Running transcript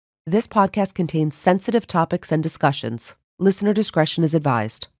This podcast contains sensitive topics and discussions. Listener discretion is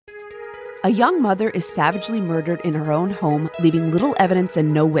advised. A young mother is savagely murdered in her own home, leaving little evidence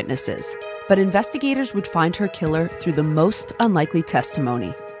and no witnesses. But investigators would find her killer through the most unlikely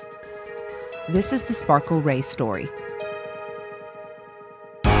testimony. This is the Sparkle Rai story.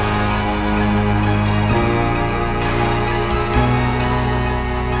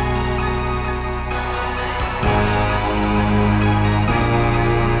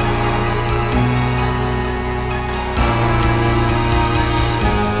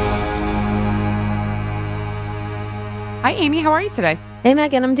 Hi, Amy. How are you today? Hey,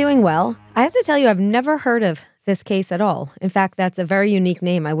 Meghan. I'm doing well. I have to tell you, I've never heard of this case at all. In fact, that's a very unique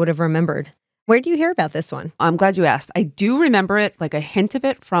name I would have remembered. Where did you hear about this one? I'm glad you asked. I do remember it, like a hint of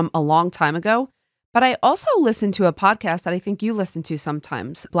it from a long time ago. But I also listened to a podcast that I think you listen to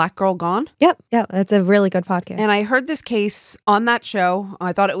sometimes, Black Girl Gone. Yep. That's a really good podcast. And I heard this case on that show.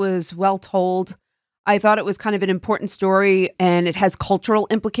 I thought it was well told. I thought it was kind of an important story, and it has cultural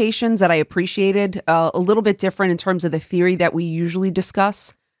implications that I appreciated, a little bit different in terms of the theory that we usually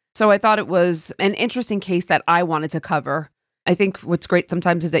discuss. So I thought it was an interesting case that I wanted to cover. I think what's great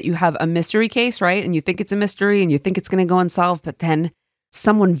sometimes is that you have a mystery case, right? And you think it's a mystery and you think it's going to go unsolved, but then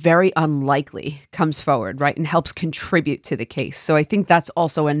someone very unlikely comes forward, right? And helps contribute to the case. So I think that's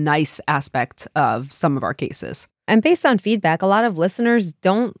also a nice aspect of some of our cases. And based on feedback, a lot of listeners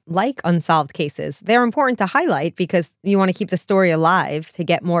don't like unsolved cases. They're important to highlight because you want to keep the story alive to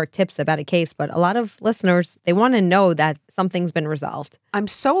get more tips about a case. But a lot of listeners, they want to know that something's been resolved. I'm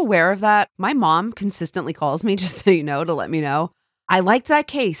so aware of that. My mom consistently calls me, just so you know, to let me know. I liked that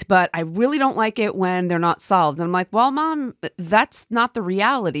case, but I really don't like it when they're not solved. And I'm like, well, Mom, that's not the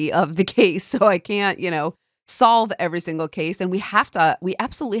reality of the case. So I can't, solve every single case. And we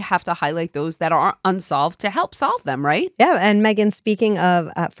absolutely have to highlight those that are unsolved to help solve them, right? Yeah. And Meghan, speaking of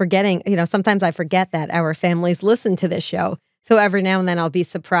forgetting, sometimes I forget that our families listen to this show. So every now and then I'll be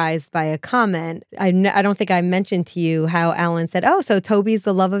surprised by a comment. I don't think I mentioned to you how Alan said, oh, so Toby's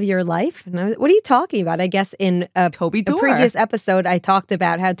the love of your life? And what are you talking about? I guess in a previous episode, I talked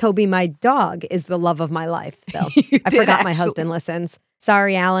about how Toby, my dog, is the love of my life. So I forgot my husband listens.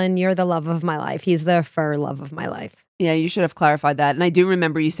 Sorry, Alan, you're the love of my life. He's the fur love of my life. Yeah, you should have clarified that. And I do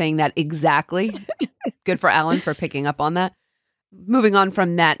remember you saying that exactly. Good for Alan for picking up on that. Moving on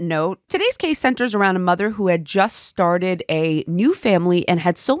from that note, today's case centers around a mother who had just started a new family and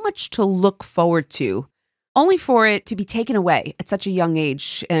had so much to look forward to, only for it to be taken away at such a young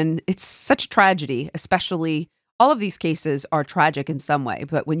age. And it's such a tragedy, especially all of these cases are tragic in some way.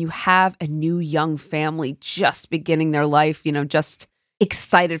 But when you have a new young family just beginning their life, just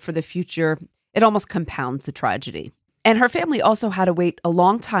excited for the future, it almost compounds the tragedy. And her family also had to wait a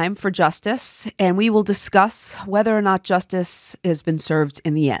long time for justice, and we will discuss whether or not justice has been served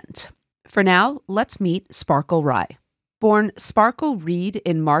in the end. For now, let's meet Sparkle Rai. Born Sparkle Reed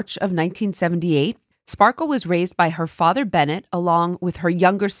in March of 1978, Sparkle was raised by her father Bennett along with her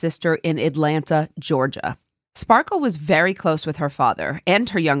younger sister in Atlanta, Georgia. Sparkle was very close with her father and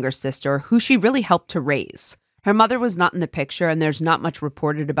her younger sister, who she really helped to raise. Her mother was not in the picture, and there's not much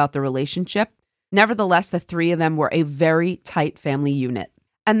reported about the relationship. Nevertheless, the three of them were a very tight family unit.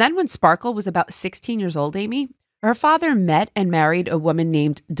 And then when Sparkle was about 16 years old, Amy, her father met and married a woman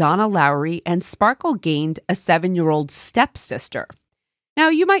named Donna Lowry, and Sparkle gained a 7-year-old stepsister. Now,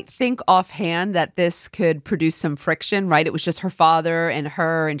 you might think offhand that this could produce some friction, right? It was just her father and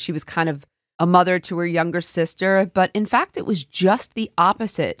her, and she was kind of a mother to her younger sister. But in fact, it was just the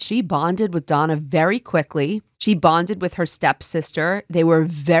opposite. She bonded with Donna very quickly. She bonded with her stepsister. They were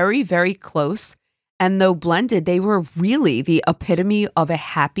very, very close. And though blended, they were really the epitome of a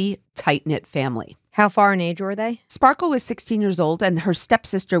happy, tight-knit family. How far in age were they? Sparkle was 16 years old, and her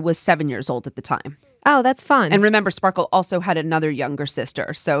stepsister was 7 years old at the time. Oh, that's fun. And remember, Sparkle also had another younger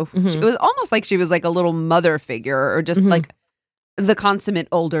sister. So it was almost like she was like a little mother figure, or just like the consummate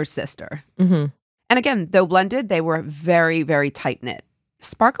older sister. And again, though blended, they were very, very tight-knit.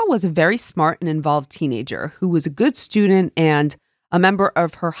 Sparkle was a very smart and involved teenager who was a good student and a member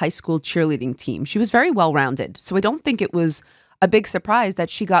of her high school cheerleading team. She was very well-rounded, so I don't think it was a big surprise that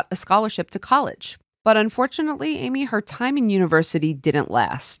she got a scholarship to college. But unfortunately, Amy, her time in university didn't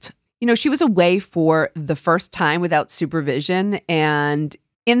last. She was away for the first time without supervision, and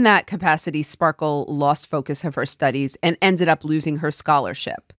in that capacity, Sparkle lost focus of her studies and ended up losing her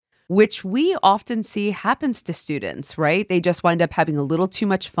scholarship, which we often see happens to students, right? They just wind up having a little too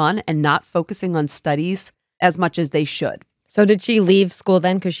much fun and not focusing on studies as much as they should. So did she leave school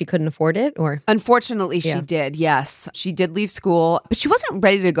then because she couldn't afford it, or? Unfortunately, Yeah. she did, yes. She did leave school, but she wasn't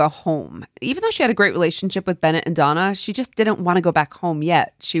ready to go home. Even though she had a great relationship with Bennett and Donna, she just didn't want to go back home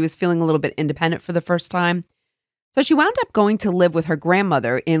yet. She was feeling a little bit independent for the first time. So she wound up going to live with her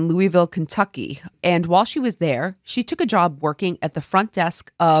grandmother in Louisville, Kentucky. And while she was there, she took a job working at the front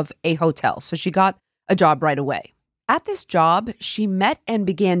desk of a hotel. So she got a job right away. At this job, she met and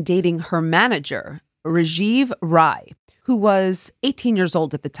began dating her manager, Sparkle Rai, who was 18 years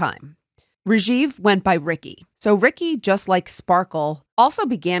old at the time. Rajiv went by Ricky. So Ricky, just like Sparkle, also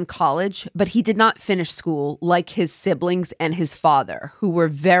began college, but he did not finish school like his siblings and his father, who were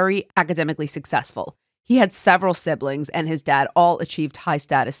very academically successful. He had several siblings, and his dad all achieved high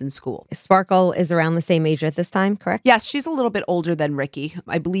status in school. Sparkle is around the same age at this time, correct? Yes, she's a little bit older than Ricky.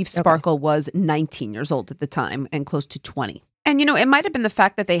 I believe Sparkle was 19 years old at the time and close to 20. And, it might have been the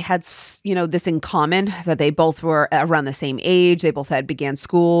fact that they had, this in common, that they both were around the same age. They both began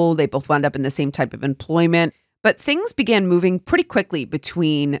school. They both wound up in the same type of employment. But things began moving pretty quickly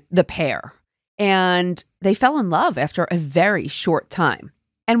between the pair. And they fell in love after a very short time.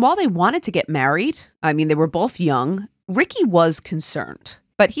 And while they wanted to get married, they were both young, Ricky was concerned.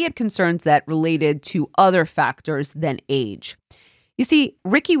 But he had concerns that related to other factors than age. You see,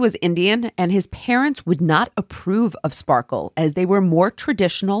 Ricky was Indian, and his parents would not approve of Sparkle as they were more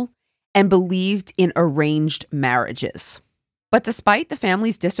traditional and believed in arranged marriages. But despite the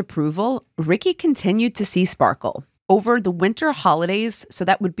family's disapproval, Ricky continued to see Sparkle. Over the winter holidays, so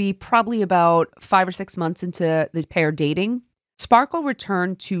that would be probably about 5 or 6 months into the pair dating, Sparkle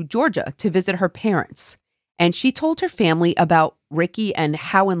returned to Georgia to visit her parents, and she told her family about Ricky and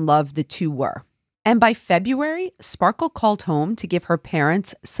how in love the two were. And by February, Sparkle called home to give her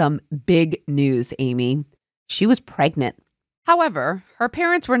parents some big news, Amy. She was pregnant. However, her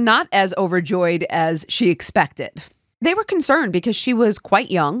parents were not as overjoyed as she expected. They were concerned because she was quite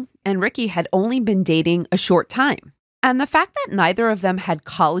young, and Ricky had only been dating a short time. And the fact that neither of them had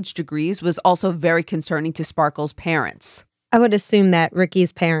college degrees was also very concerning to Sparkle's parents. I would assume that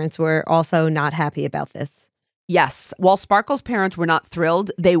Ricky's parents were also not happy about this. Yes. While Sparkle's parents were not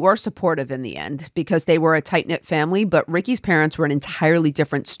thrilled, they were supportive in the end because they were a tight-knit family, but Ricky's parents were an entirely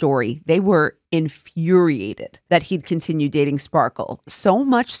different story. They were infuriated that he'd continue dating Sparkle, so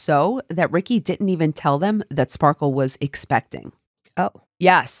much so that Ricky didn't even tell them that Sparkle was expecting. Oh.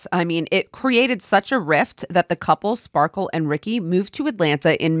 Yes. It created such a rift that the couple, Sparkle and Ricky, moved to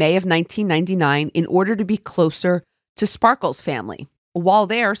Atlanta in May of 1999 in order to be closer to Sparkle's family. While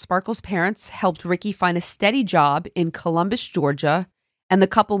there, Sparkle's parents helped Ricky find a steady job in Columbus, Georgia, and the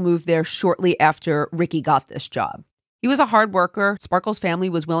couple moved there shortly after Ricky got this job. He was a hard worker. Sparkle's family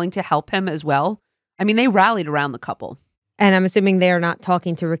was willing to help him as well. They rallied around the couple. And I'm assuming they are not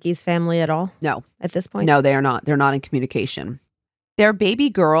talking to Ricky's family at all? No. At this point? No, they are not. They're not in communication. Their baby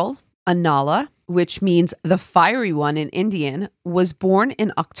girl, Anala, which means the fiery one in Indian, was born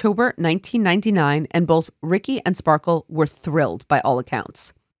in October 1999, and both Ricky and Sparkle were thrilled by all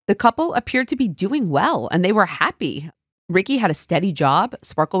accounts. The couple appeared to be doing well, and they were happy. Ricky had a steady job,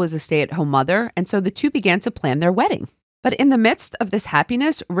 Sparkle was a stay-at-home mother, and so the two began to plan their wedding. But in the midst of this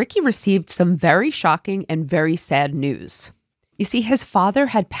happiness, Ricky received some very shocking and very sad news. You see, his father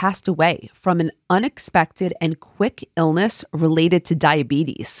had passed away from an unexpected and quick illness related to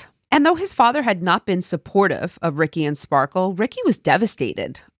diabetes. And though his father had not been supportive of Ricky and Sparkle, Ricky was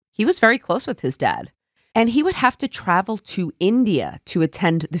devastated. He was very close with his dad, and he would have to travel to India to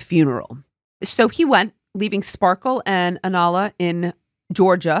attend the funeral. So he went, leaving Sparkle and Anala in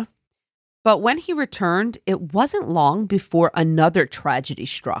Georgia. But when he returned, it wasn't long before another tragedy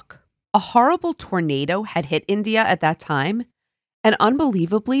struck. A horrible tornado had hit India at that time, and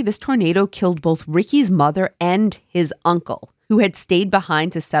unbelievably, this tornado killed both Ricky's mother and his uncle, who had stayed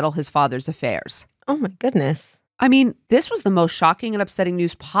behind to settle his father's affairs. Oh my goodness. This was the most shocking and upsetting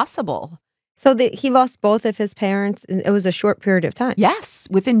news possible. So he lost both of his parents. It was a short period of time. Yes,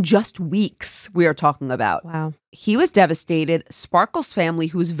 within just weeks we are talking about. Wow. He was devastated. Sparkle's family,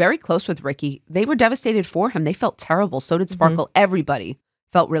 who was very close with Ricky, they were devastated for him. They felt terrible. So did Sparkle. Everybody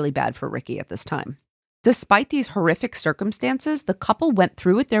felt really bad for Ricky at this time. Despite these horrific circumstances, the couple went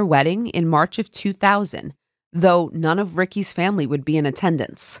through with their wedding in March of 2000. Though none of Ricky's family would be in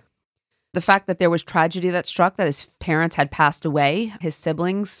attendance. The fact that there was tragedy that struck, that his parents had passed away, his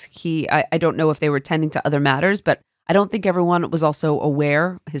siblings, I don't know if they were tending to other matters, but I don't think everyone was also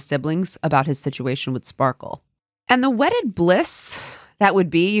aware, his siblings, about his situation with Sparkle. And the wedded bliss that would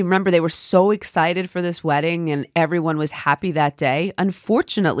be, you remember they were so excited for this wedding and everyone was happy that day,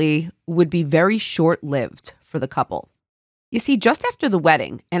 unfortunately would be very short-lived for the couple. You see, just after the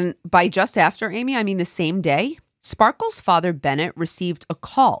wedding, and by just after, Amy, I mean the same day, Sparkle's father, Bennett, received a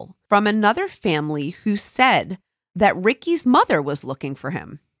call from another family who said that Ricky's mother was looking for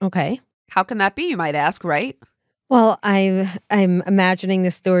him. Okay. How can that be, you might ask, right? Well, I'm imagining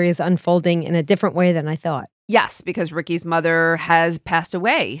the story is unfolding in a different way than I thought. Yes, because Ricky's mother has passed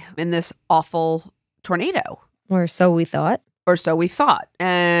away in this awful tornado. Or so we thought. Or so we thought.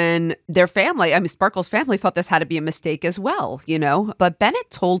 And their family, Sparkle's family thought this had to be a mistake as well, But Bennett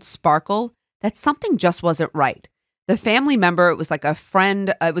told Sparkle that something just wasn't right. The family member, it was like a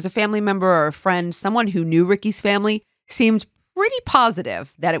friend, it was a family member or a friend, someone who knew Ricky's family, seemed pretty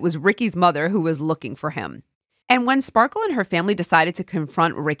positive that it was Ricky's mother who was looking for him. And when Sparkle and her family decided to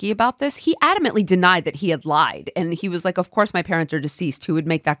confront Ricky about this, he adamantly denied that he had lied. And he was like, of course, my parents are deceased. Who would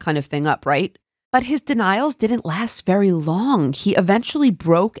make that kind of thing up, right? But his denials didn't last very long. He eventually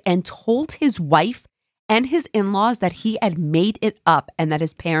broke and told his wife and his in-laws that he had made it up and that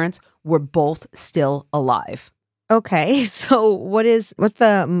his parents were both still alive. Okay, so what's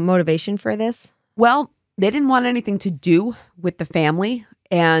the motivation for this? Well, they didn't want anything to do with the family.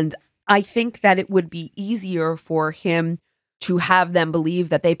 And I think that it would be easier for him to have them believe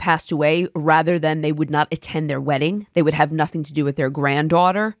that they passed away rather than they would not attend their wedding. They would have nothing to do with their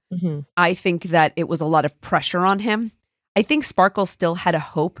granddaughter. Mm-hmm. I think that it was a lot of pressure on him. I think Sparkle still had a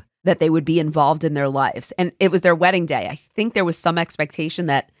hope that they would be involved in their lives. And it was their wedding day. I think there was some expectation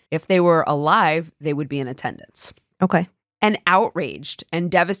that if they were alive, they would be in attendance. Okay. An outraged and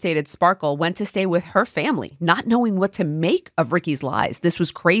devastated Sparkle went to stay with her family, not knowing what to make of Ricky's lies. This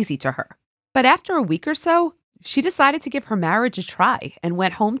was crazy to her. But after a week or so, she decided to give her marriage a try and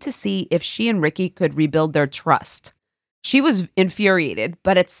went home to see if she and Ricky could rebuild their trust. She was infuriated,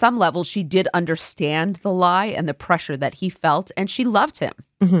 but at some level, she did understand the lie and the pressure that he felt, and she loved him.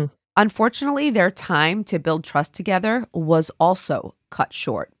 Mm-hmm. Unfortunately, their time to build trust together was also cut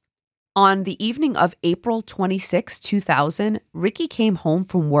short. On the evening of April 26, 2000, Ricky came home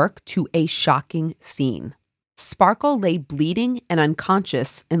from work to a shocking scene. Sparkle lay bleeding and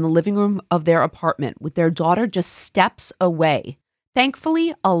unconscious in the living room of their apartment with their daughter just steps away,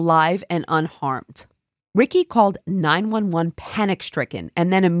 thankfully alive and unharmed. Ricky called 911 panic-stricken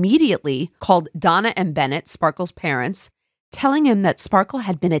and then immediately called Donna and Bennett, Sparkle's parents, telling him that Sparkle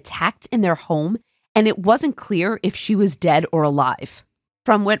had been attacked in their home and it wasn't clear if she was dead or alive.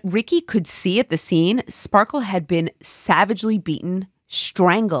 From what Ricky could see at the scene, Sparkle had been savagely beaten,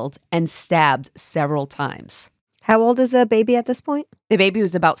 strangled, and stabbed several times. How old is the baby at this point? The baby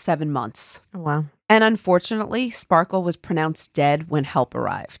was about 7 months. Oh, wow. And unfortunately, Sparkle was pronounced dead when help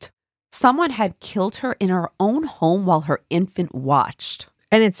arrived. Someone had killed her in her own home while her infant watched.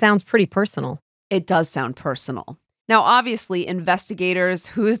 And it sounds pretty personal. It does sound personal. Now, obviously, investigators,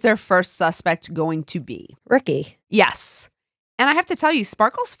 who is their first suspect going to be? Ricky. Yes. And I have to tell you,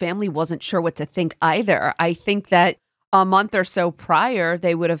 Sparkle's family wasn't sure what to think either. I think that a month or so prior,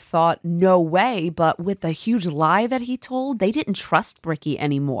 they would have thought, no way. But with the huge lie that he told, they didn't trust Ricky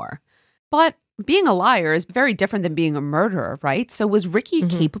anymore. But being a liar is very different than being a murderer, right? So was Ricky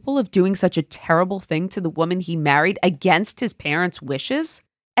capable of doing such a terrible thing to the woman he married against his parents' wishes?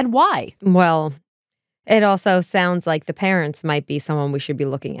 And why? Well, it also sounds like the parents might be someone we should be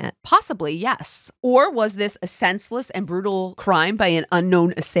looking at. Possibly, yes. Or was this a senseless and brutal crime by an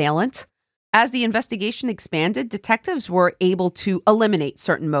unknown assailant? As the investigation expanded, detectives were able to eliminate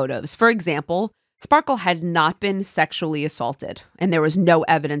certain motives. For example, Sparkle had not been sexually assaulted, and there was no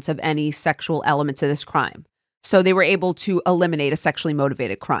evidence of any sexual element to this crime. So they were able to eliminate a sexually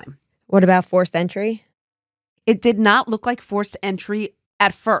motivated crime. What about forced entry? It did not look like forced entry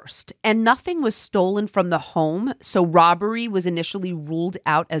at first, and nothing was stolen from the home, so robbery was initially ruled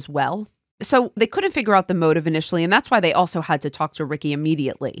out as well. So they couldn't figure out the motive initially, and that's why they also had to talk to Ricky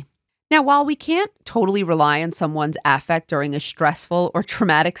immediately. Now, while we can't totally rely on someone's affect during a stressful or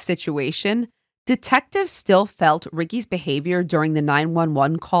traumatic situation, detectives still felt Ricky's behavior during the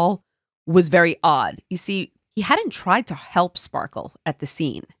 911 call was very odd. You see, he hadn't tried to help Sparkle at the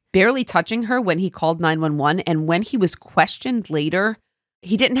scene, barely touching her when he called 911, and when he was questioned later,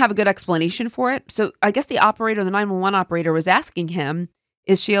 he didn't have a good explanation for it. So I guess the 911 operator was asking him,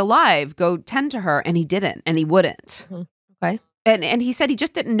 is she alive? Go tend to her. And he didn't, and he wouldn't. Okay. And he said he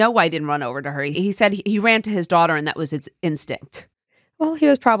just didn't know why he didn't run over to her. He said he ran to his daughter and that was his instinct. Well, he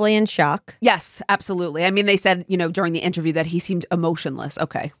was probably in shock. Yes, absolutely. I mean, they said, during the interview that he seemed emotionless.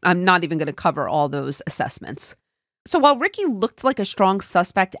 Okay, I'm not even going to cover all those assessments. So while Ricky looked like a strong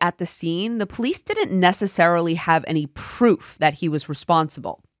suspect at the scene, the police didn't necessarily have any proof that he was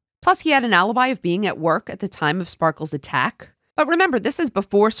responsible. Plus, he had an alibi of being at work at the time of Sparkle's attack. But remember, this is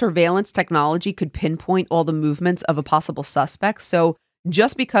before surveillance technology could pinpoint all the movements of a possible suspect. So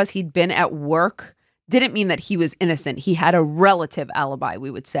just because he'd been at work didn't mean that he was innocent. He had a relative alibi, we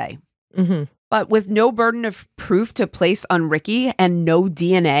would say. Mm-hmm. But with no burden of proof to place on Ricky and no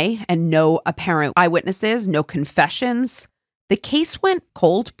DNA and no apparent eyewitnesses, no confessions, the case went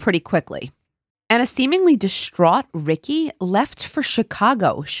cold pretty quickly. And a seemingly distraught Ricky left for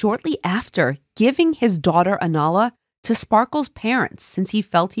Chicago shortly after, giving his daughter Anala to Sparkle's parents since he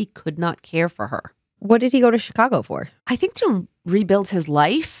felt he could not care for her. What did he go to Chicago for? I think to rebuild his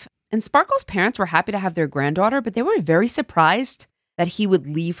life. And Sparkle's parents were happy to have their granddaughter, but they were very surprised that he would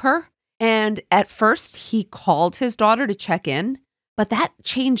leave her. And at first, he called his daughter to check in, but that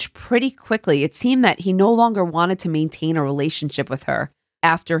changed pretty quickly. It seemed that he no longer wanted to maintain a relationship with her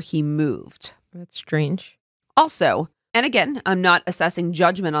after he moved. That's strange. Also, and again, I'm not assessing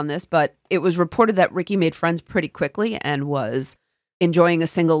judgment on this, but it was reported that Ricky made friends pretty quickly and was enjoying a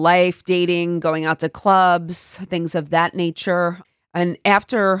single life, dating, going out to clubs, things of that nature. And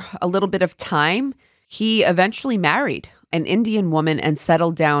after a little bit of time, he eventually married an Indian woman and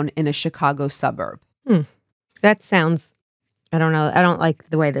settled down in a Chicago suburb. That sounds, I don't know. I don't like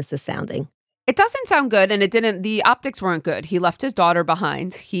the way this is sounding. It doesn't sound good, and the optics weren't good. He left his daughter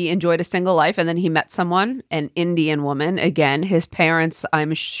behind. He enjoyed a single life, and then he met someone, an Indian woman. Again, his parents,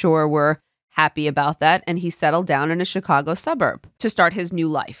 I'm sure, were happy about that, and he settled down in a Chicago suburb to start his new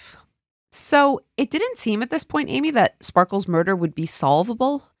life. So it didn't seem at this point, Amy, that Sparkle's murder would be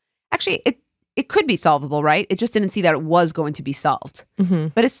solvable. Actually, it could be solvable, right? It just didn't see that it was going to be solved. Mm-hmm.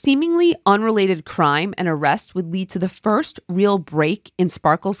 But a seemingly unrelated crime and arrest would lead to the first real break in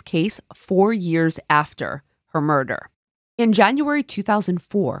Sparkle's case 4 years after her murder. In January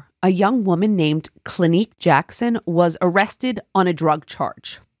 2004, a young woman named Clinique Jackson was arrested on a drug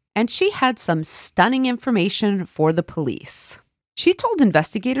charge. And she had some stunning information for the police. She told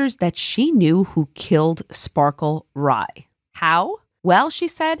investigators that she knew who killed Sparkle Rai. How? Well, she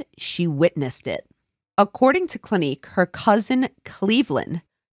said she witnessed it. According to Clinique, her cousin Cleveland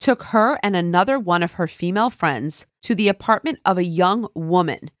took her and another one of her female friends to the apartment of a young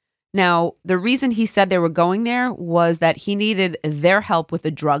woman. Now, the reason he said they were going there was that he needed their help with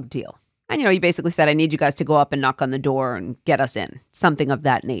a drug deal. And, he basically said, I need you guys to go up and knock on the door and get us in, something of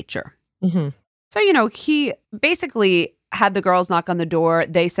that nature. Mm-hmm. So, he basically had the girls knock on the door.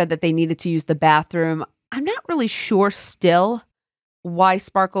 They said that they needed to use the bathroom. I'm not really sure still why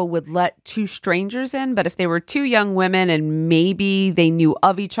Sparkle would let two strangers in, but if they were two young women and maybe they knew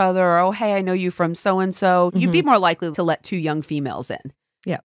of each other, or, oh, hey, I know you from so-and-so, you'd be more likely to let two young females in.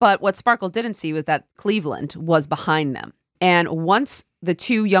 Yeah. But what Sparkle didn't see was that Cleveland was behind them. And once the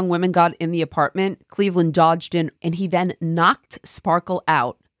two young women got in the apartment, Cleveland dodged in, and he then knocked Sparkle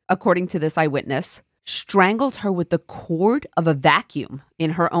out, according to this eyewitness, strangled her with the cord of a vacuum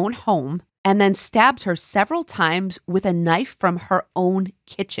in her own home, and then stabbed her several times with a knife from her own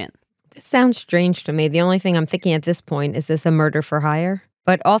kitchen. This sounds strange to me. The only thing I'm thinking at this point, is this a murder for hire?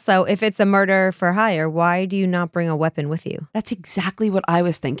 But also, if it's a murder for hire, why do you not bring a weapon with you? That's exactly what I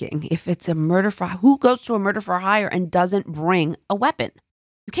was thinking. If it's a murder for hire, who goes to a murder for hire and doesn't bring a weapon?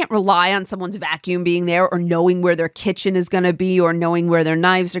 You can't rely on someone's vacuum being there or knowing where their kitchen is going to be or knowing where their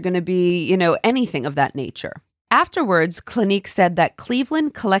knives are going to be, anything of that nature. Afterwards, Clinique said that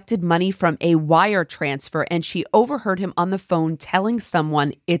Cleveland collected money from a wire transfer and she overheard him on the phone telling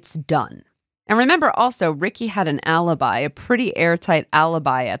someone it's done. And remember also, Ricky had an alibi, a pretty airtight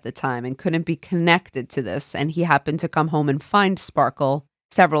alibi at the time and couldn't be connected to this. And he happened to come home and find Sparkle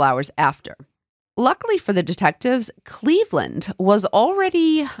several hours after. Luckily for the detectives, Cleveland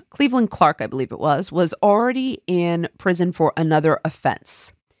Clark, I believe it was already in prison for another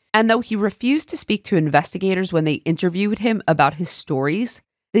offense. And though he refused to speak to investigators when they interviewed him about his stories,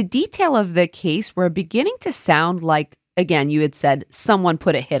 the detail of the case were beginning to sound like, again, you had said, someone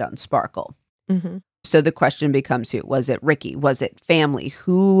put a hit on Sparkle. Mm-hmm. So the question becomes, who? Was it Ricky? Was it family?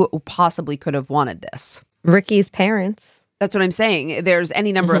 Who possibly could have wanted this? Ricky's parents. That's what I'm saying. There's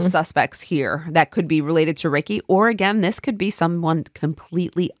any number of suspects here that could be related to Ricky. Or again, this could be someone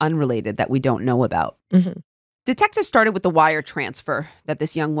completely unrelated that we don't know about. Mm-hmm. Detectives started with the wire transfer that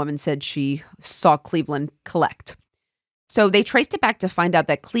this young woman said she saw Cleveland collect. So they traced it back to find out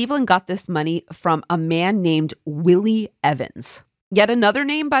that Cleveland got this money from a man named Willie Evans. Yet another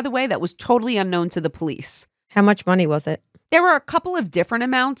name, by the way, that was totally unknown to the police. How much money was it? There were a couple of different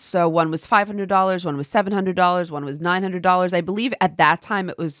amounts. So one was $500, one was $700, one was $900. I believe at that time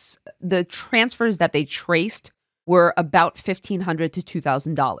it was the transfers that they traced were about $1,500 to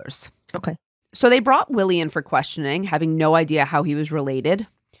 $2,000. Okay. So they brought Willie in for questioning, having no idea how he was related.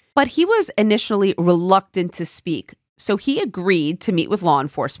 But he was initially reluctant to speak. So he agreed to meet with law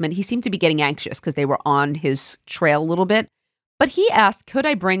enforcement. He seemed to be getting anxious because they were on his trail a little bit. But he asked, could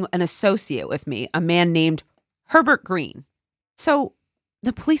I bring an associate with me, a man named Herbert Green? So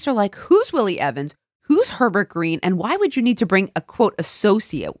the police are like, who's Willie Evans? Who's Herbert Green? And why would you need to bring a, quote,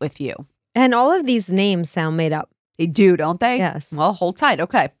 associate with you? And all of these names sound made up. They do, don't they? Yes. Well, hold tight.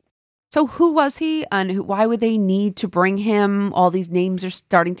 Okay. So who was he and why would they need to bring him? All these names are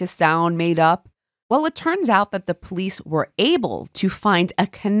starting to sound made up. Well, it turns out that the police were able to find a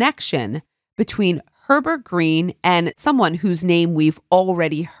connection between Herbert Green and someone whose name we've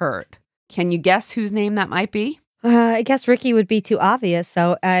already heard. Can you guess whose name that might be? I guess Ricky would be too obvious,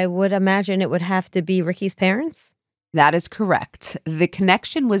 so I would imagine it would have to be Ricky's parents. That is correct. The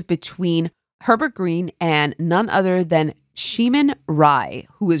connection was between Herbert Green and none other than Shlosberg Rai,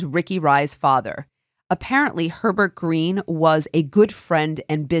 who is Ricky Rai's father. Apparently, Herbert Green was a good friend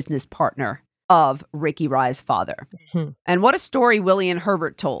and business partner of Ricky Rai's father. And what a story Willie and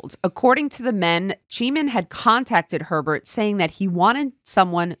Herbert told. According to the men, Shlosberg had contacted Herbert saying that he wanted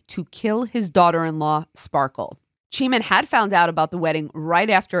someone to kill his daughter-in-law, Sparkle. Shlosberg had found out about the wedding right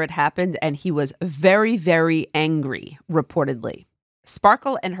after it happened, and he was very, very angry, reportedly.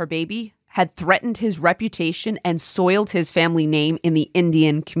 Sparkle and her baby had threatened his reputation and soiled his family name in the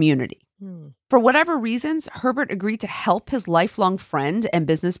Indian community. For whatever reasons, Herbert agreed to help his lifelong friend and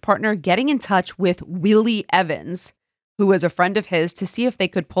business partner getting in touch with Willie Evans, who was a friend of his, to see if they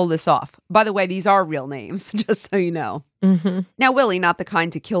could pull this off. By the way, these are real names, just so you know. Now, Willie, not the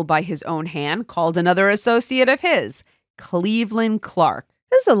kind to kill by his own hand, called another associate of his, Cleveland Clark.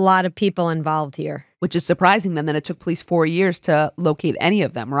 There's a lot of people involved here. Which is surprising then that it took police 4 years to locate any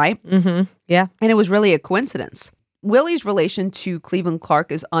of them, right? Yeah. And it was really a coincidence. Willie's relation to Cleveland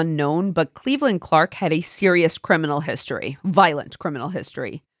Clark is unknown, but Cleveland Clark had a serious criminal history, violent criminal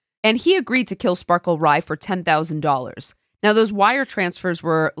history. And he agreed to kill Sparkle Rai for $10,000. Now, those wire transfers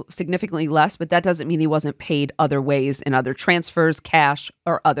were significantly less, but that doesn't mean he wasn't paid other ways in other transfers, cash,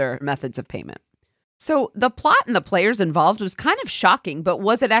 or other methods of payment. So the plot and the players involved was kind of shocking, but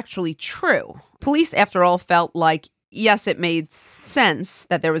was it actually true? Police, after all, felt like, yes, it made sense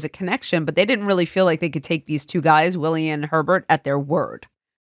that there was a connection, but they didn't really feel like they could take these two guys, Willie and Herbert, at their word.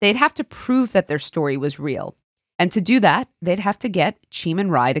 They'd have to prove that their story was real. And to do that, they'd have to get Shlosberg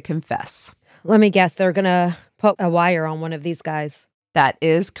Rai to confess. Let me guess, they're going to put a wire on one of these guys. That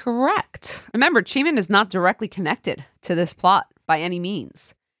is correct. Remember, Shlosberg is not directly connected to this plot by any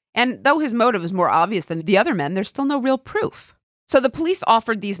means. And though his motive is more obvious than the other men, there's still no real proof. So the police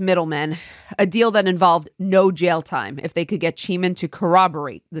offered these middlemen a deal that involved no jail time if they could get Shlosberg to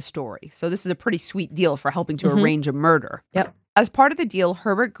corroborate the story. So this is a pretty sweet deal for helping to arrange a murder. Yep. As part of the deal,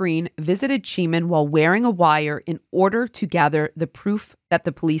 Herbert Green visited Shlosberg while wearing a wire in order to gather the proof that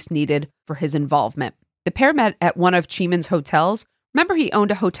the police needed for his involvement. The pair met at one of Shlosberg's hotels. Remember, he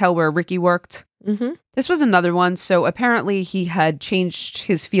owned a hotel where Ricky worked? This was another one. So apparently he had changed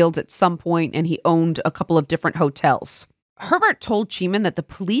his fields at some point and he owned a couple of different hotels. Herbert told Shlosberg that the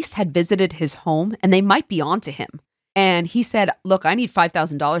police had visited his home and they might be onto him. And he said, look, I need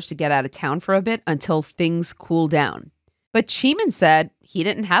 $5,000 to get out of town for a bit until things cool down. But Shlosberg said he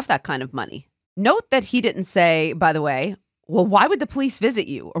didn't have that kind of money. Note that he didn't say, by the way, well, why would the police visit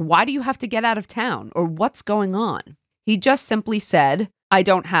you? Or why do you have to get out of town? Or what's going on? He just simply said, I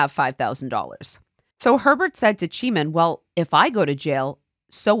don't have $5,000. So Herbert said to Shlosberg, well, if I go to jail,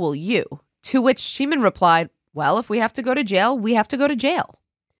 so will you. To which Shlosberg replied, well, if we have to go to jail, we have to go to jail.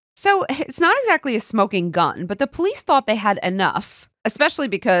 So it's not exactly a smoking gun, but the police thought they had enough, especially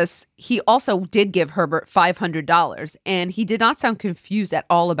because he also did give Herbert $500, and he did not sound confused at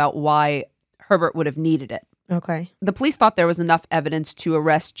all about why Herbert would have needed it. Okay. The police thought there was enough evidence to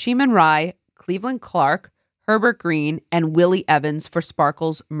arrest Shlosberg Rai, Cleveland Clark, Herbert Green, and Willie Evans for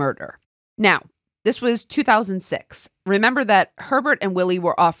Sparkle's murder. Now, this was 2006. Remember that Herbert and Willie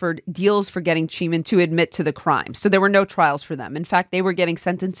were offered deals for getting Shlosberg to admit to the crime, so there were no trials for them. In fact, they were getting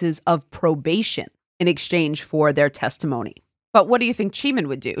sentences of probation in exchange for their testimony. But what do you think Shlosberg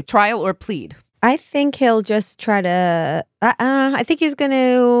would do, trial or plead? I think he'll just try to, I think he's going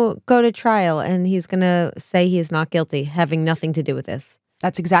to go to trial and he's going to say he is not guilty, having nothing to do with this.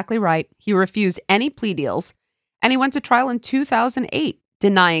 That's exactly right. He refused any plea deals, and he went to trial in 2008,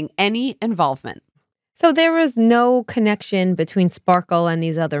 denying any involvement. So there was no connection between Sparkle and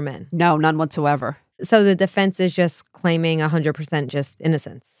these other men? No, none whatsoever. So the defense is just claiming 100% just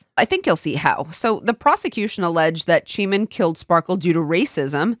innocence? I think you'll see how. So the prosecution alleged that Shlosberg killed Sparkle due to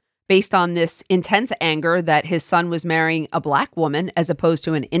racism, based on this intense anger that his son was marrying a black woman as opposed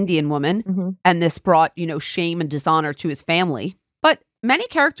to an Indian woman. And this brought, shame and dishonor to his family. But many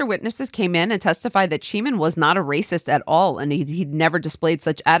character witnesses came in and testified that Shlosberg was not a racist at all, and he'd never displayed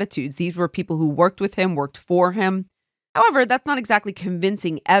such attitudes. These were people who worked with him, worked for him. However, that's not exactly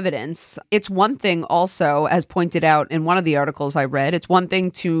convincing evidence. It's one thing also, as pointed out in one of the articles I read, it's one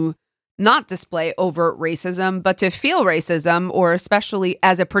thing to not display overt racism, but to feel racism, or especially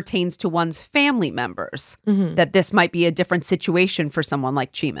as it pertains to one's family members, that this might be a different situation for someone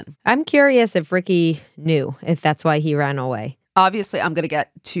like Cheeman. I'm curious if Ricky knew, if that's why he ran away. Obviously, I'm going to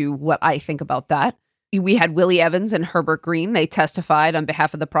get to what I think about that. We had Willie Evans and Herbert Green. They testified on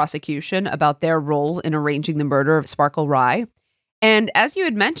behalf of the prosecution about their role in arranging the murder of Sparkle Rai. And as you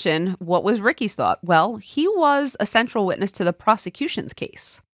had mentioned, what was Ricky's thought? Well, he was a central witness to the prosecution's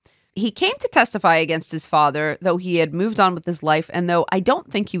case. He came to testify against his father, though he had moved on with his life, and though I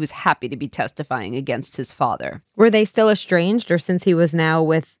don't think he was happy to be testifying against his father. Were they still estranged, or since he was now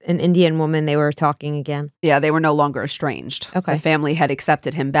with an Indian woman, they were talking again? Yeah, they were no longer estranged. Okay. The family had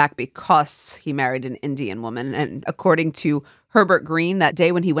accepted him back because he married an Indian woman. And according to Herbert Green, that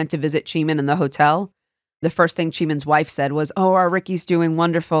day when he went to visit Cheeman in the hotel, the first thing Cheeman's wife said was, "Oh, our Ricky's doing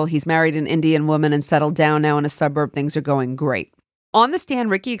wonderful. He's married an Indian woman and settled down now in a suburb. Things are going great." On the stand,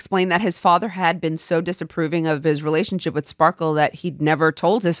 Ricky explained that his father had been so disapproving of his relationship with Sparkle that he'd never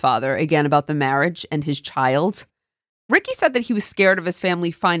told his father again about the marriage and his child. Ricky said that he was scared of his family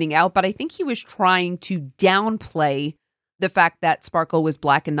finding out, but I think he was trying to downplay the fact that Sparkle was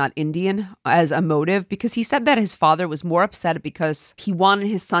Black and not Indian as a motive, because he said that his father was more upset because he wanted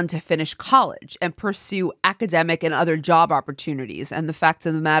his son to finish college and pursue academic and other job opportunities. And the fact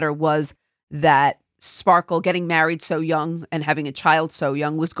of the matter was that Sparkle getting married so young and having a child so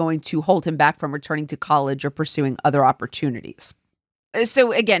young was going to hold him back from returning to college or pursuing other opportunities.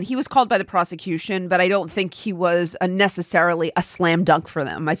 So again, he was called by the prosecution, but I don't think he was necessarily a slam dunk for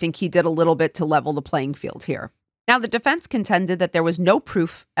them. I think he did a little bit to level the playing field here. Now, the defense contended that there was no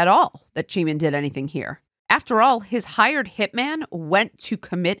proof at all that Cheeman did anything here. After all, his hired hitman went to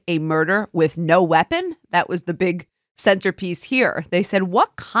commit a murder with no weapon. That was the big centerpiece here. They said,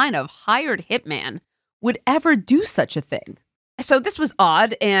 what kind of hired hitman would ever do such a thing? So this was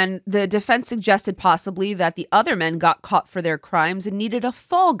odd, and the defense suggested possibly that the other men got caught for their crimes and needed a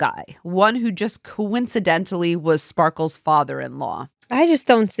fall guy, one who just coincidentally was Sparkle's father-in-law. I just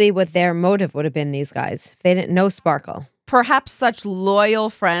don't see what their motive would have been, these guys, if they didn't know Sparkle. Perhaps such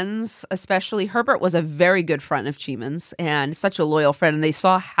loyal friends, especially Herbert was a very good friend of Cheeman's and such a loyal friend, and they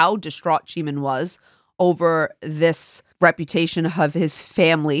saw how distraught Cheeman was over this reputation of his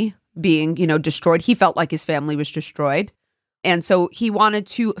family being, destroyed. He felt like his family was destroyed. And so he wanted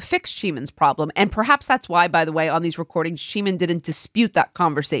to fix Cheeman's problem. And perhaps that's why, by the way, on these recordings, Cheeman didn't dispute that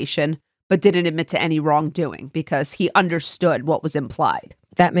conversation, but didn't admit to any wrongdoing because he understood what was implied.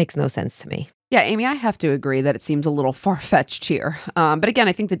 That makes no sense to me. Yeah, Amy, I have to agree that it seems a little far-fetched here. But again,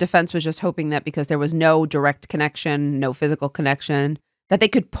 I think the defense was just hoping that because there was no direct connection, no physical connection, that they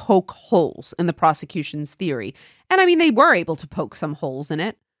could poke holes in the prosecution's theory. And I mean, they were able to poke some holes in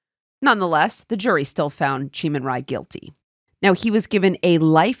it. Nonetheless, the jury still found Cheeman Rai guilty. Now, he was given a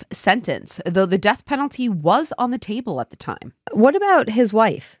life sentence, though the death penalty was on the table at the time. What about his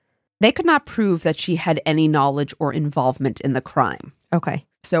wife? They could not prove that she had any knowledge or involvement in the crime. Okay.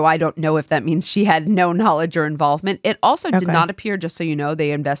 So I don't know if that means she had no knowledge or involvement. It also did Okay. not appear, just so you know,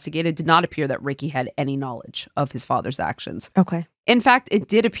 they investigated, did not appear that Ricky had any knowledge of his father's actions. Okay. In fact, it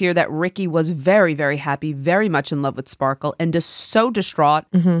did appear that Ricky was very, very happy, very much in love with Sparkle, and just so distraught.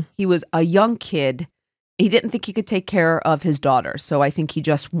 He was a young kid. He didn't think he could take care of his daughter. So I think he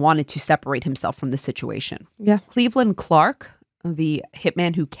just wanted to separate himself from the situation. Yeah. Cleveland Clark, the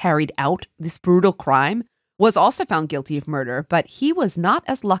hitman who carried out this brutal crime, was also found guilty of murder, but he was not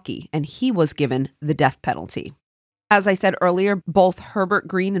as lucky, and he was given the death penalty. As I said earlier, both Herbert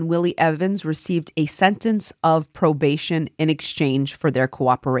Green and Willie Evans received a sentence of probation in exchange for their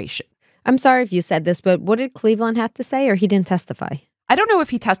cooperation. I'm sorry if you said this, but what did Cleveland have to say, or he didn't testify? I don't know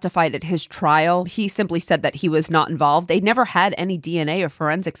if he testified at his trial. He simply said that he was not involved. They never had any DNA or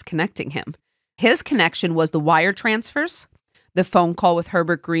forensics connecting him. His connection was the wire transfers, the phone call with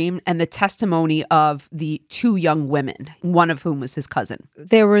Herbert Green, and the testimony of the two young women, one of whom was his cousin.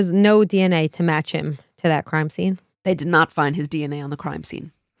 There was no DNA to match him to that crime scene? They did not find his DNA on the crime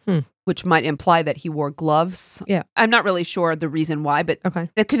scene, which might imply that he wore gloves. Yeah. I'm not really sure the reason why, but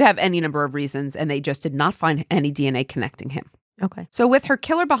it could have any number of reasons, and they just did not find any DNA connecting him. Okay. So with her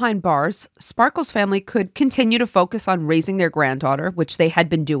killer behind bars, Sparkle's family could continue to focus on raising their granddaughter, which they had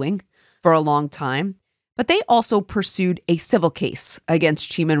been doing for a long time. But they also pursued a civil case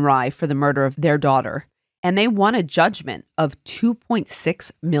against Cheeman Rai for the murder of their daughter, and they won a judgment of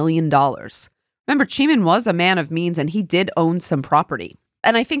 $2.6 million. Remember, Cheeman was a man of means, and he did own some property.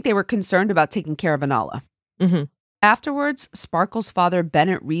 And I think they were concerned about taking care of Anala. Afterwards, Sparkle's father,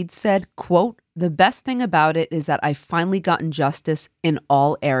 Bennett Reed, said, quote, "The best thing about it is that I've finally gotten justice in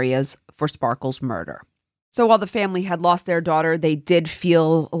all areas for Sparkle's murder." So while the family had lost their daughter, they did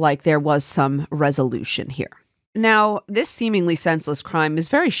feel like there was some resolution here. Now, this seemingly senseless crime is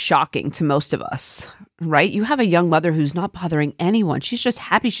very shocking to most of us, right? You have a young mother who's not bothering anyone. She's just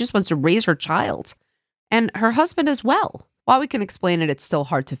happy. She just wants to raise her child. And her husband as well. While we can explain it, it's still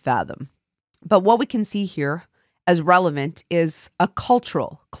hard to fathom. But what we can see here as relevant is a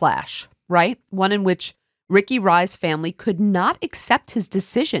cultural clash, right? One in which Ricky Rai's family could not accept his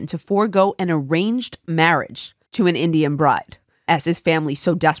decision to forego an arranged marriage to an Indian bride, as his family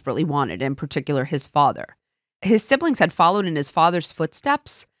so desperately wanted, in particular his father. His siblings had followed in his father's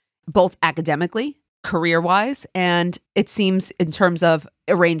footsteps, both academically, career-wise, and it seems in terms of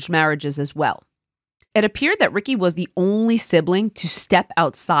arranged marriages as well. It appeared that Ricky was the only sibling to step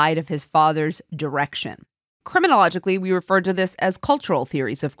outside of his father's direction. Criminologically, we refer to this as cultural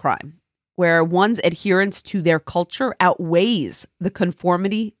theories of crime, where one's adherence to their culture outweighs the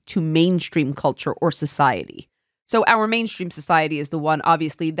conformity to mainstream culture or society. So our mainstream society is the one,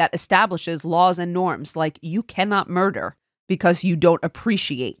 obviously, that establishes laws and norms like you cannot murder because you don't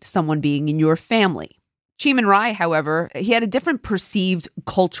appreciate someone being in your family. Cheeman Rai, however, he had a different perceived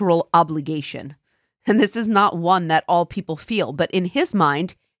cultural obligation. And this is not one that all people feel, but in his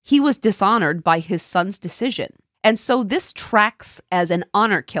mind, he was dishonored by his son's decision. And so this tracks as an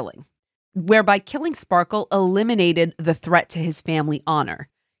honor killing, whereby killing Sparkle eliminated the threat to his family honor.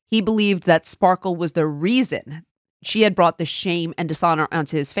 He believed that Sparkle was the reason she had brought the shame and dishonor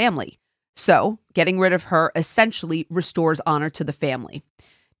onto his family. So getting rid of her essentially restores honor to the family.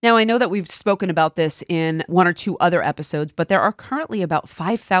 Now, I know that we've spoken about this in one or two other episodes, but there are currently about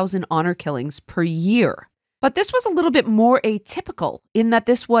 5,000 honor killings per year. But this was a little bit more atypical in that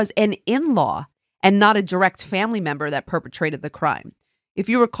this was an in-law and not a direct family member that perpetrated the crime. If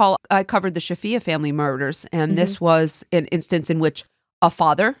you recall, I covered the Shafia family murders, and this was an instance in which a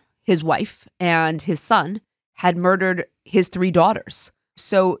father, his wife, and his son had murdered his 3 daughters.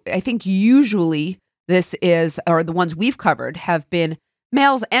 So I think usually this is, or the ones we've covered, have been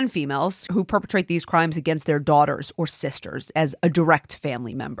males and females who perpetrate these crimes against their daughters or sisters as a direct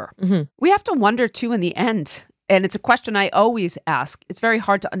family member. We have to wonder, too, in the end, and it's a question I always ask. It's very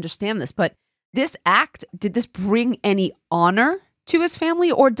hard to understand this, but this act, did this bring any honor to his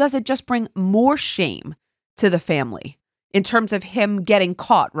family, or does it just bring more shame to the family in terms of him getting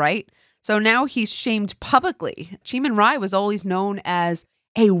caught, right? So now he's shamed publicly. Cheeman Rai was always known as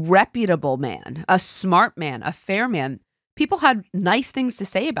a reputable man, a smart man, a fair man. People had nice things to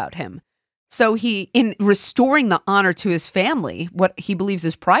say about him. So he, in restoring the honor to his family, what he believes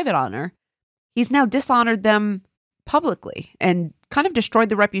is private honor, he's now dishonored them publicly and kind of destroyed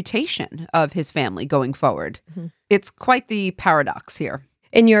the reputation of his family going forward. It's quite the paradox here.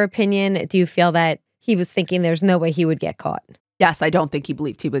 In your opinion, do you feel that he was thinking there's no way he would get caught? Yes, I don't think he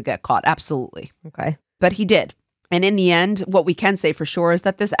believed he would get caught. Absolutely. Okay. But he did. And in the end, what we can say for sure is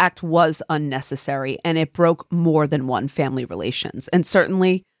that this act was unnecessary and it broke more than one family relations. And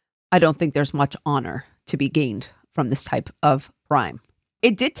certainly, I don't think there's much honor to be gained from this type of crime.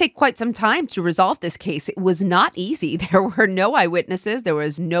 It did take quite some time to resolve this case. It was not easy. There were no eyewitnesses. There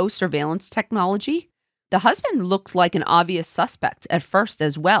was no surveillance technology. The husband looked like an obvious suspect at first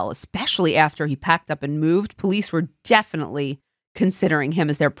as well, especially after he packed up and moved. Police were definitely considering him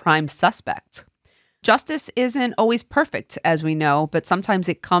as their prime suspect. Justice isn't always perfect, as we know, but sometimes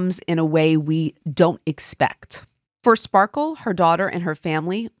it comes in a way we don't expect. For Sparkle, her daughter, and her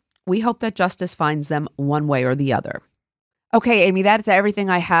family, we hope that justice finds them one way or the other. Okay, Amy, that is everything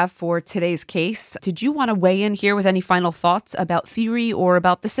I have for today's case. Did you want to weigh in here with any final thoughts about theory or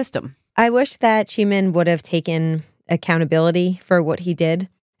about the system? I wish that Cheeman would have taken accountability for what he did,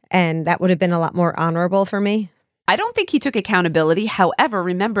 and that would have been a lot more honorable for me. I don't think he took accountability. However,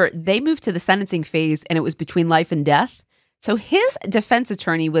 remember, they moved to the sentencing phase and it was between life and death. So his defense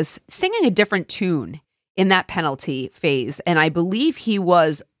attorney was singing a different tune in that penalty phase. And I believe he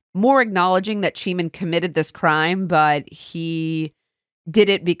was more acknowledging that Cheeman committed this crime, but he did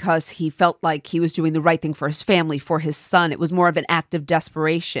it because he felt like he was doing the right thing for his family, for his son. It was more of an act of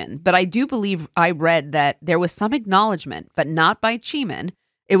desperation. But I do believe I read that there was some acknowledgement, but not by Cheeman.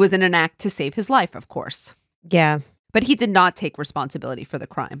 It was in an act to save his life, of course. Yeah. But he did not take responsibility for the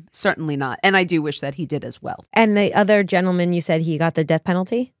crime. Certainly not. And I do wish that he did as well. And the other gentleman, you said he got the death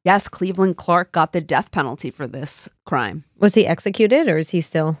penalty? Yes, Cleveland Clark got the death penalty for this crime. Was he executed or is he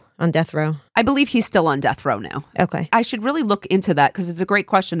still on death row? I believe he's still on death row now. Okay. I should really look into that because it's a great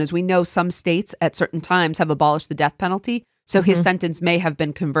question. As we know, some states at certain times have abolished the death penalty. So his sentence may have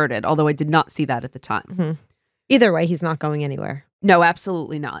been converted, although I did not see that at the time. Either way, he's not going anywhere. No,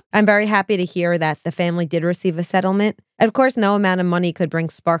 absolutely not. I'm very happy to hear that the family did receive a settlement. Of course, no amount of money could bring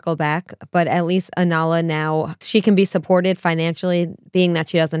Sparkle back, but at least Anala now, she can be supported financially, being that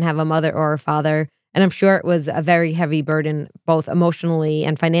she doesn't have a mother or a father. And I'm sure it was a very heavy burden, both emotionally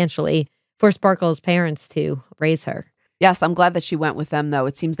and financially, for Sparkle's parents to raise her. Yes, I'm glad that she went with them, though.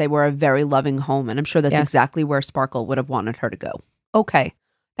 It seems they were a very loving home, and I'm sure that's exactly where Sparkle would have wanted her to go. Okay.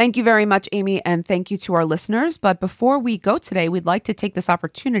 Thank you very much, Amy, and thank you to our listeners. But before we go today, we'd like to take this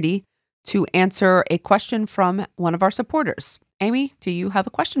opportunity to answer a question from one of our supporters. Amy, do you have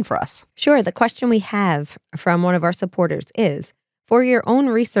a question for us? Sure. The question we have from one of our supporters is, for your own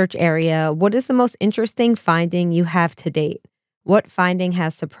research area, what is the most interesting finding you have to date? What finding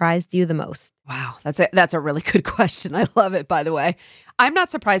has surprised you the most? Wow, that's a really good question. I love it, by the way. I'm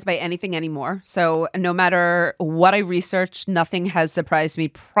not surprised by anything anymore. So no matter what I research, nothing has surprised me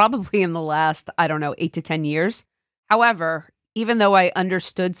probably in the last, 8 to 10 years. However, even though I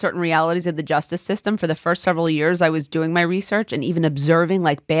understood certain realities of the justice system for the first several years I was doing my research and even observing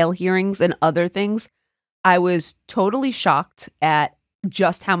like bail hearings and other things, I was totally shocked at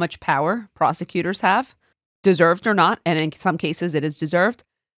just how much power prosecutors have. Deserved or not, and in some cases it is deserved.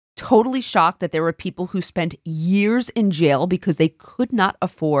 Totally shocked that there were people who spent years in jail because they could not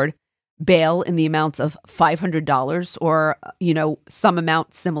afford bail in the amounts of $500 or, some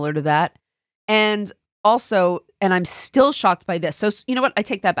amount similar to that. And also, and I'm still shocked by this. So, you know what? I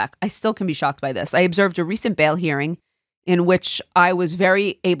take that back. I still can be shocked by this. I observed a recent bail hearing in which I was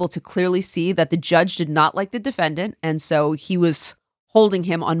very able to clearly see that the judge did not like the defendant. And so he was holding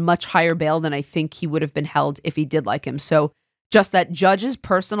him on much higher bail than I think he would have been held if he did like him. So just that judge's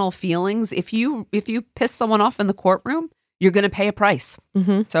personal feelings, if you piss someone off in the courtroom, you're going to pay a price.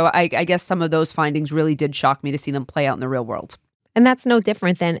 Mm-hmm. So I guess some of those findings really did shock me to see them play out in the real world. And that's no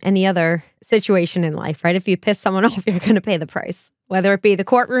different than any other situation in life, right? If you piss someone off, you're going to pay the price, whether it be the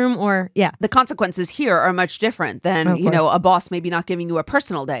courtroom or, The consequences here are much different than, a boss maybe not giving you a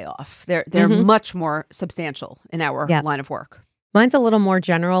personal day off. They're much more substantial in our line of work. Mine's a little more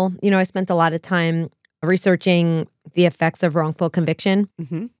general. I spent a lot of time researching the effects of wrongful conviction.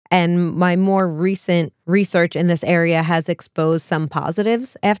 Mm-hmm. And my more recent research in this area has exposed some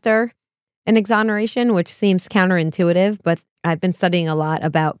positives after an exoneration, which seems counterintuitive, but I've been studying a lot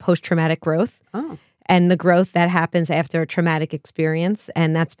about post-traumatic growth and the growth that happens after a traumatic experience.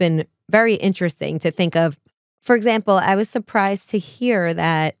 And that's been very interesting to think of. For example, I was surprised to hear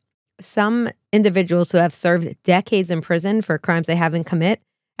that some individuals who have served decades in prison for crimes they haven't commit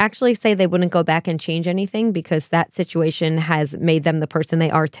actually say they wouldn't go back and change anything because that situation has made them the person they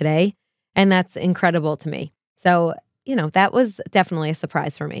are today. And that's incredible to me. So, that was definitely a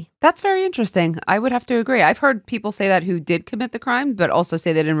surprise for me. That's very interesting. I would have to agree. I've heard people say that who did commit the crime, but also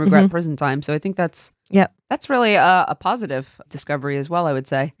say they didn't regret prison time. So I think that's really a positive discovery as well, I would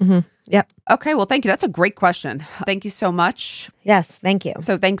say. Mm-hmm. Yep. Okay, well, thank you. That's a great question. Thank you so much. Yes, thank you.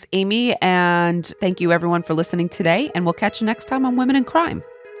 So thanks, Amy, and thank you, everyone, for listening today. And we'll catch you next time on Women in Crime.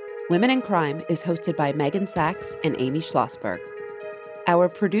 Women in Crime is hosted by Meghan Sachs and Amy Shlosberg. Our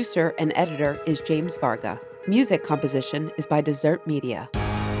producer and editor is James Varga. Music composition is by Desert Media.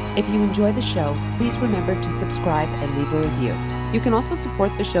 If you enjoy the show, please remember to subscribe and leave a review. You can also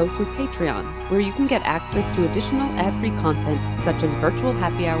support the show through Patreon, where you can get access to additional ad-free content such as virtual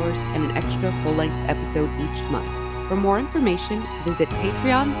happy hours and an extra full-length episode each month. For more information, visit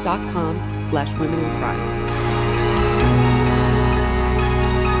patreon.com/womenincrime.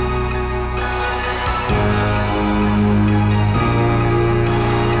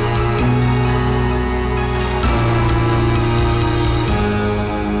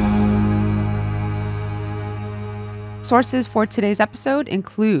 Sources for today's episode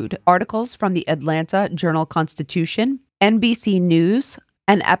include articles from the Atlanta Journal-Constitution, NBC News,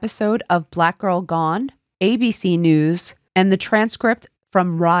 an episode of Black Girl Gone, ABC News, and the transcript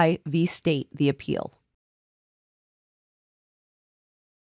from Rai v. State, the appeal.